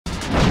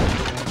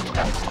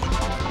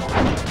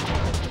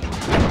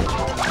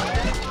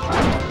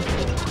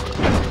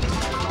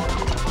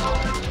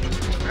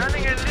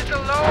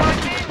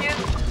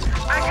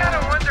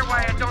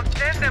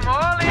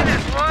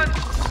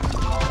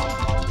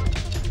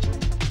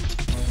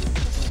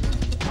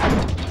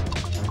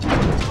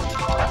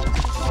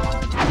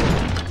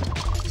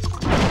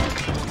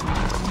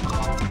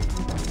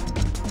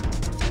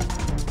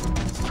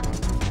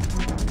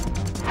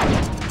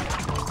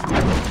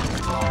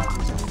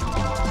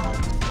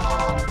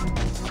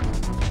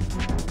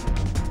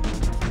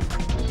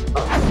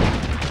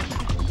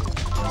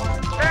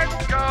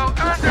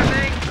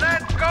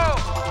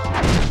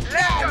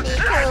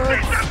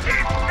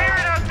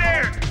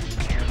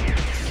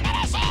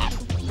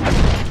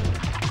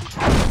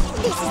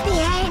This is the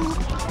end.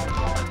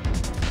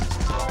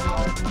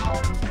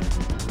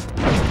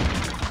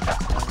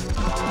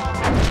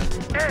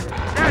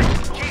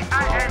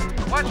 N-G-I-N.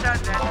 What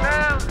does that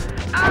spell?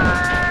 I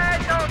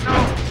don't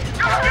know.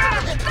 Go get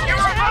him!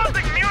 You're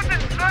revolting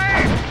mutant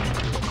slaves!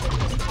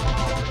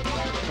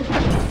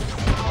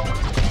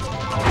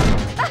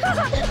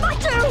 My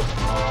tooth!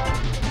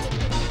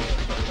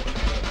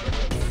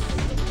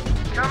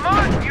 Come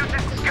on,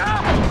 mutant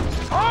scum!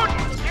 Hold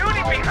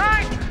Uni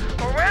behind!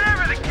 Or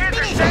whatever the kids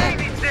are saying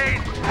these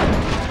days!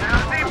 Now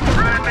they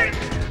friend me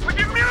with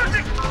your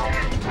music!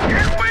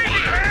 Get away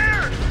from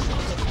here!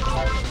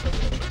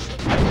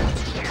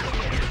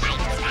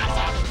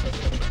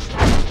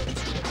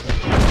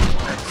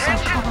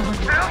 Attention,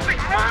 filthy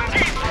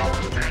monkeys!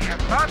 I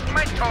have lost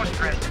my toast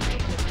recipe.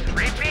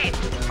 Repeat,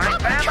 my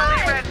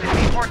family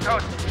recipe for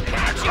toast.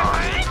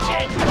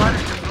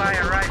 Water supply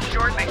arrives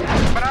shortly,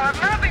 but I'll have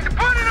nothing to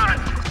put it on!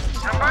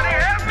 Somebody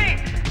help me!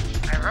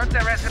 I wrote the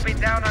recipe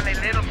down on a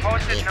little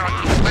post-it note,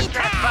 but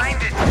can't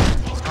find it.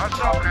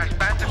 Also, Crash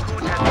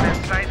Bandicoot has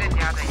been sighted,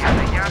 yada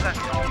yada yada.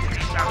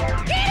 Peace out.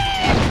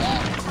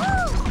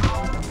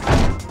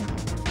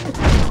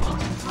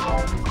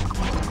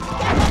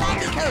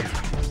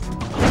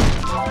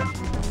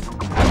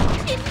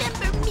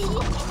 Remember me?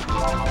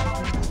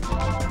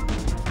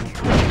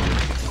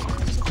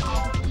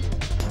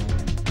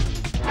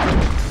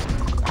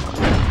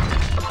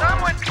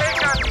 Someone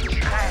take out the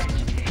trash.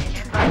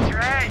 And by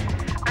trash,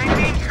 I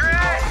mean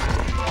trash.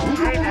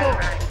 Hey, that's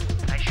right.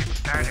 I should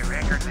start a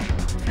record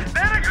label.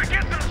 Then I could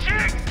get some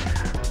chicks.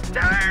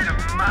 Tired of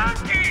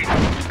monkeys.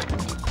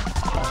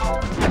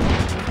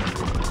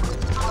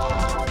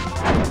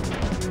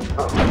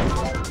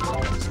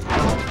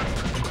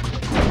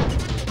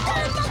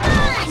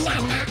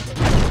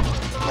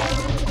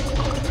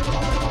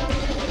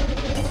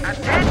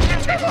 Attention,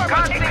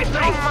 disgusting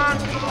little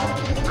monkey.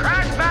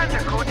 Crash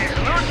Bandicoot is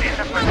loose in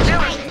the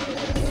facility.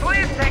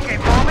 Please take a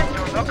moment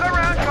to look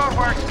around your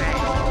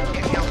workspace.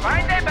 If you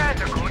find a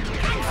Bandicoot,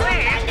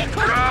 please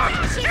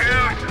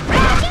prosecute.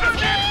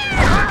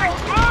 Cause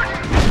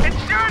explosions and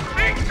sure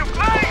things to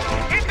fly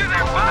into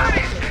their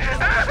bodies.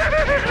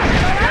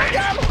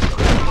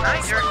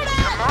 Reminder,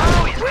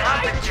 tomorrow is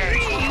Muppet Day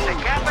in the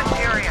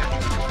cafeteria.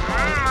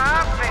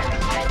 Muffin.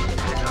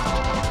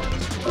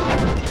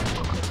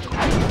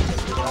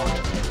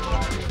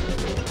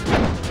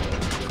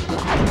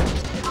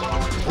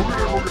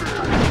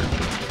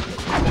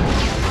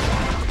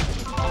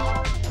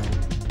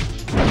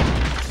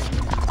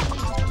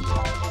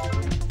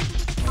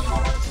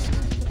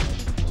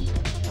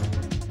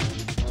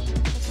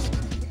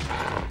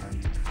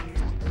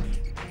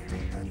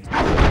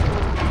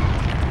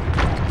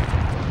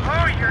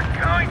 Oh, you're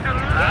going to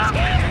love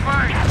this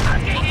part!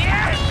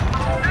 Yes!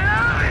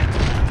 Love it!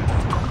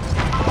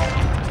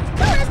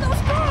 There is no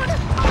spoon!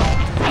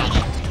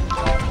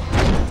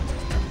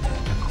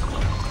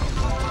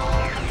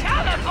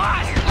 Tell the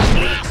boss!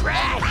 Eat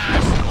trash!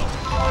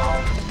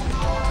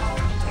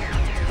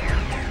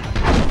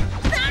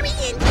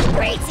 Variant!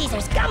 Great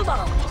Caesar's gumbo!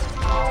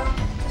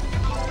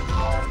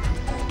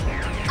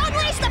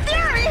 Unleash the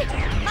fury!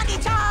 Monkey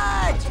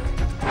charge!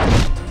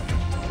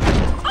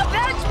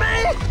 Avenge me!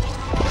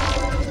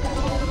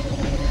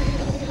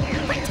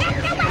 Protect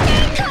the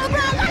weapon,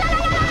 Cobra! La, la,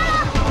 la, la, la.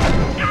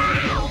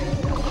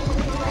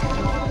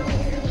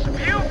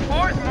 Spew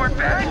forth more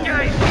bad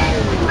guys!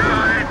 Do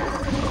it!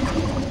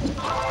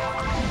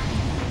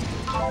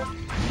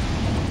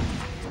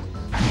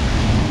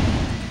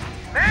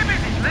 Maybe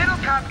these little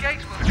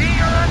cupcakes will be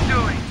your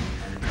undoing.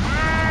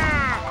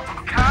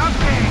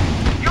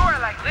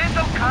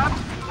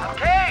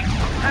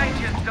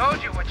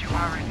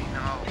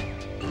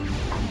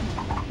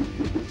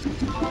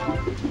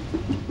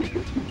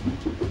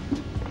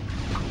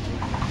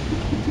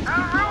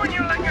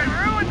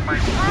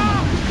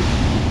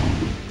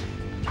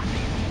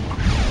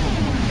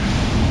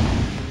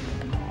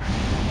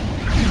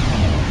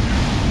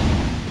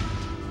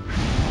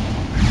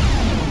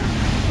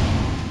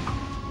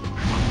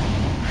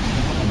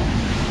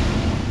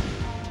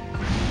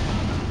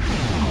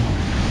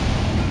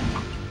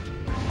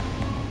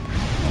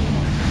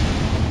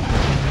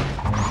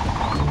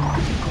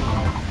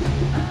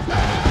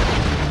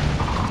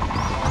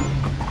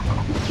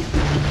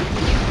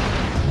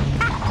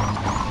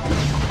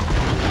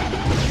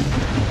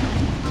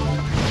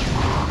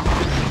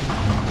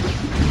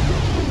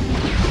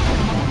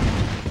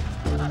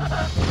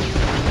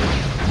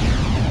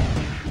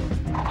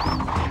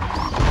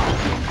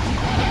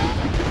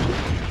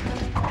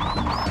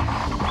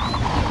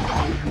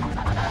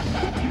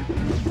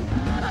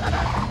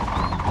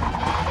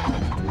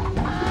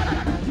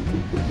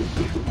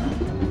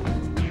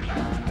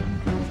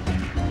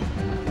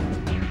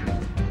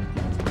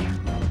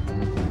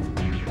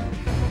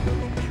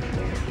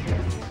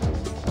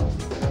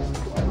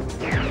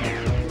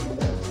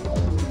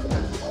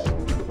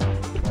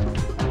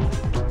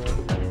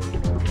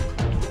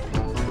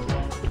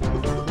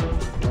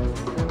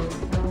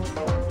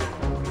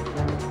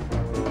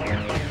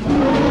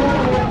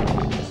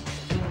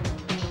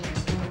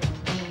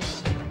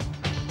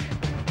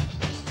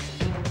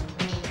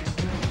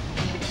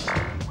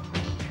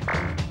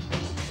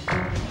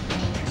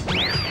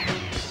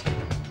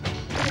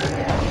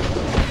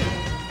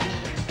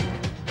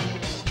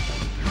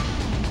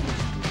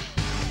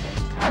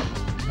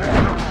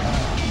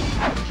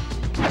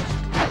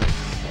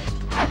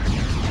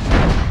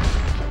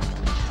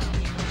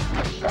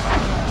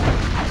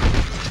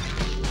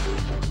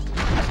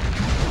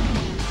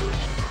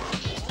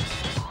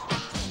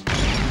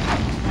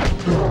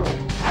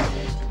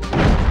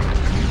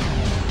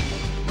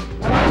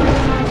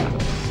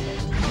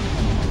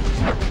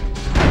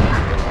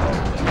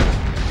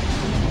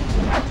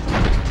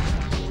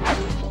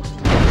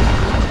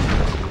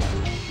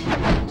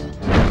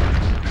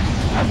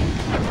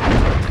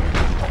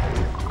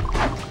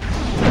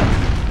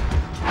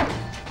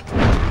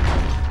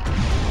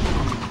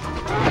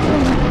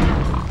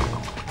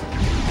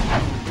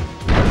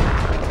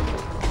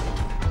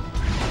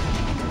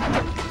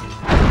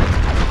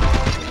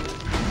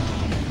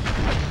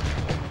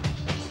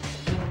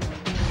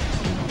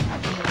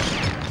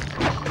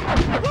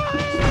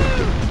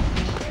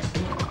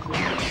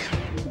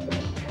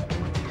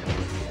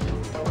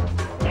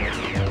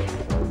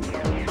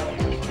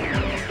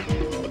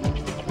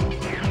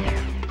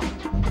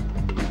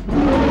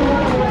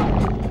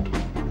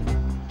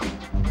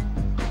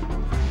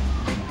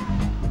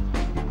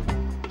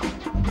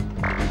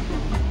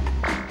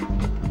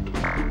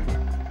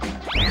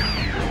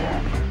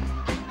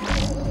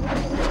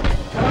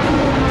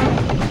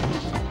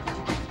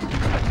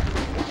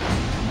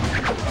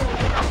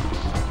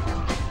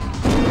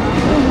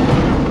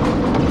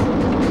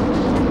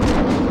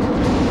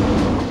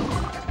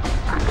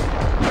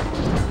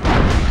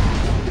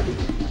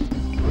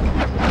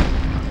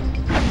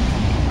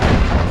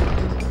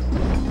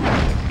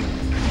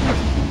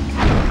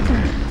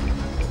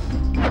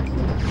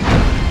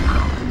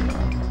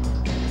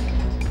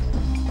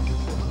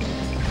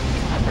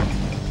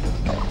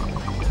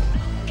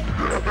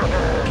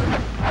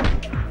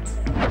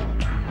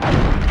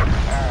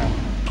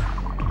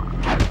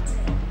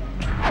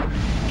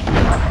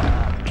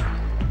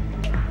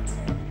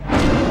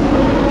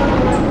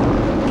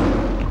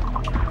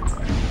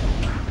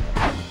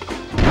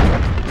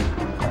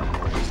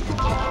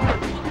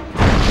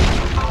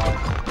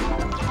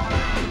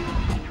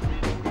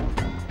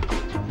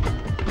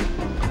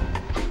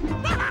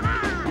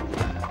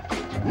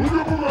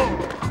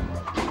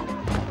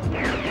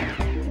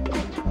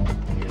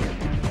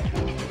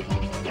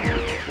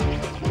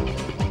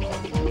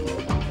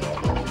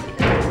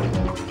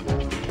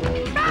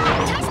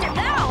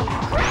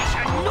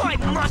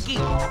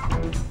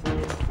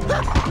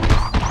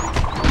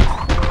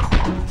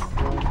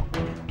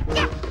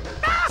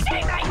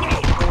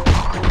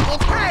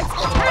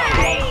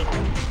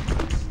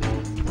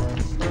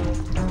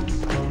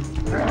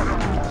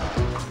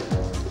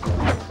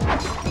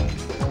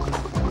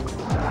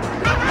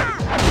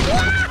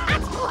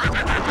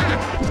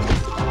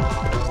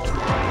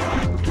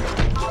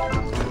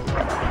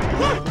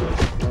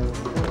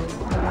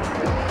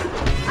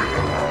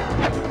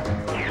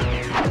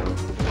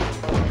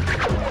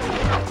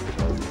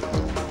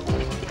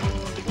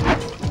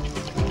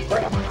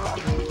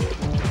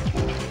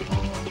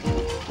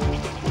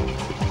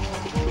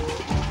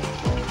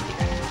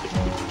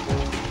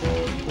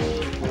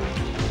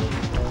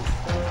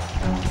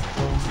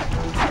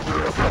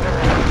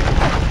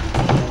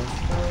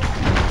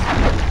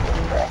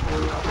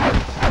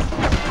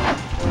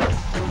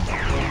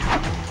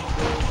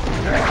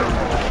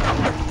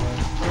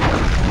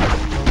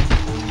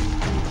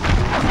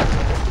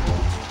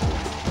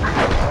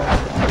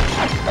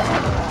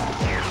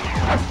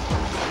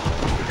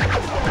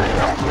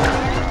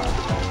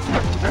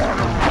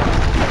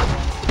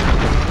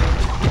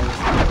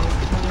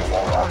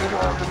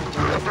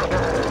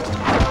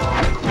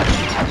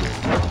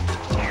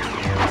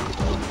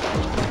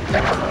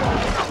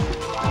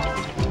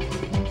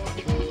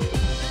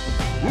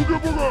 Booga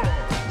booga!